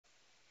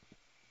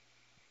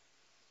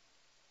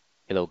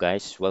Hello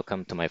guys,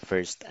 welcome to my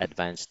first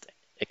advanced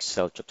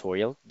Excel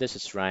tutorial. This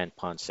is Ryan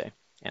Ponce,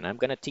 and I'm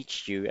going to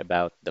teach you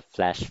about the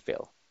flash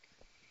fill.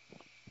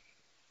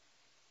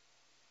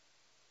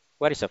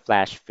 What is a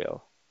flash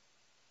fill?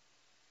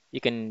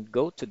 You can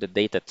go to the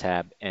Data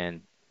tab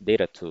and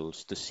Data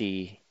Tools to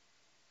see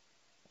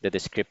the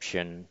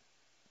description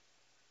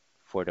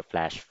for the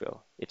flash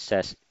fill. It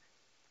says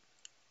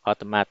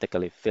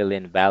automatically fill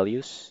in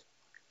values,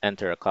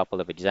 enter a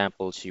couple of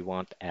examples you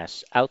want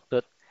as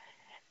output,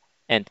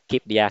 and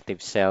keep the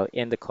active cell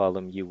in the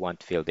column you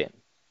want filled in.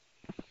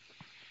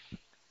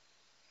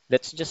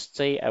 Let's just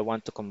say I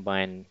want to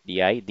combine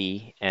the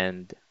ID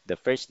and the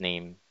first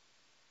name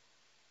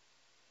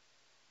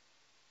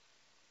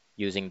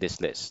using this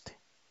list.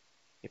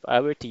 If I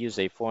were to use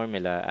a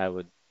formula, I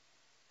would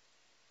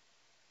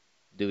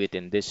do it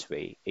in this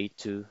way,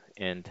 A2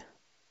 and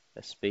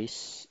a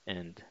space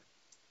and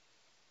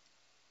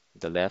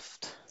the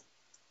left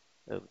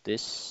of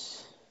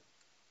this.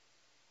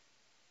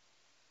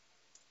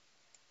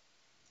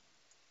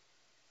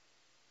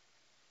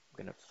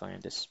 I'm gonna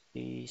find a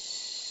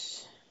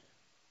space.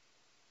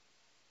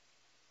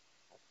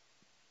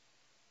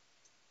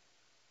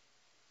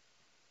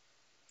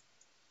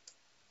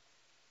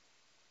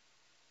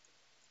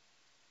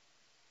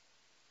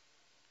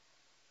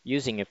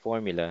 Using a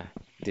formula,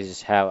 this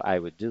is how I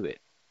would do it,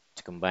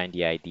 to combine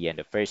the ID and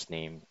the first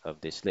name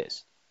of this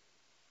list.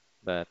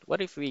 But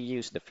what if we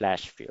use the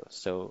flash fill?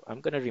 So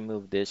I'm gonna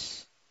remove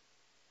this.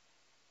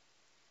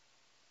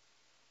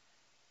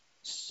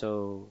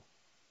 So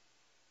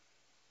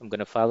I'm going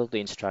to follow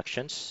the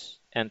instructions,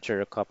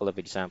 enter a couple of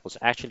examples.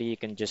 Actually, you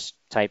can just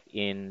type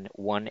in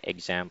one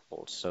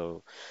example.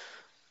 So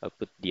I'll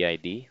put the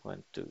ID,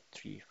 1, 2,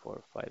 3,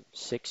 4, 5,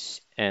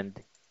 6,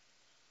 and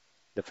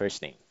the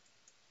first name.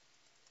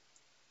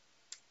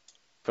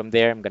 From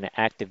there, I'm going to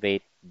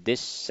activate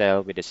this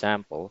cell with a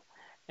sample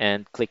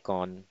and click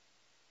on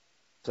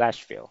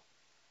Flash Fill.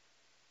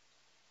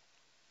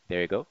 There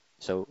you go.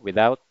 So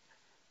without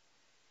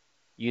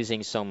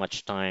using so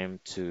much time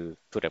to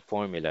put a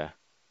formula,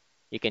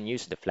 you can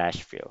use the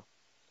Flash Fill.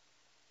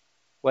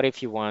 What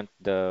if you want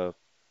the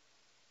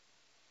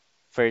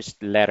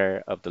first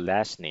letter of the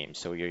last name?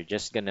 So you're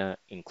just gonna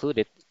include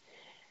it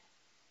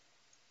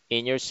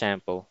in your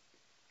sample.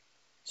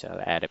 So I'll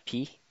add a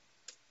P.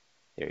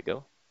 There you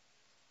go.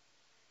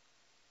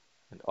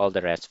 And all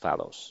the rest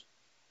follows.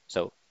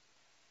 So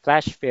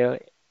flash fill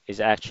is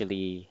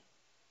actually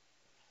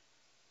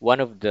one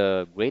of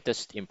the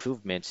greatest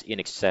improvements in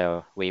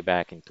Excel way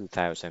back in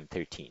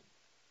 2013.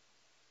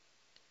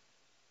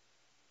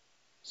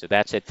 So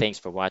that's it. Thanks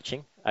for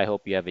watching. I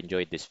hope you have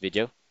enjoyed this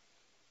video.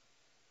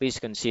 Please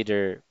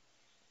consider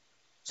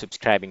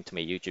subscribing to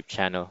my YouTube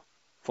channel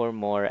for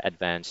more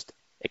advanced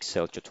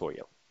Excel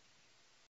tutorial.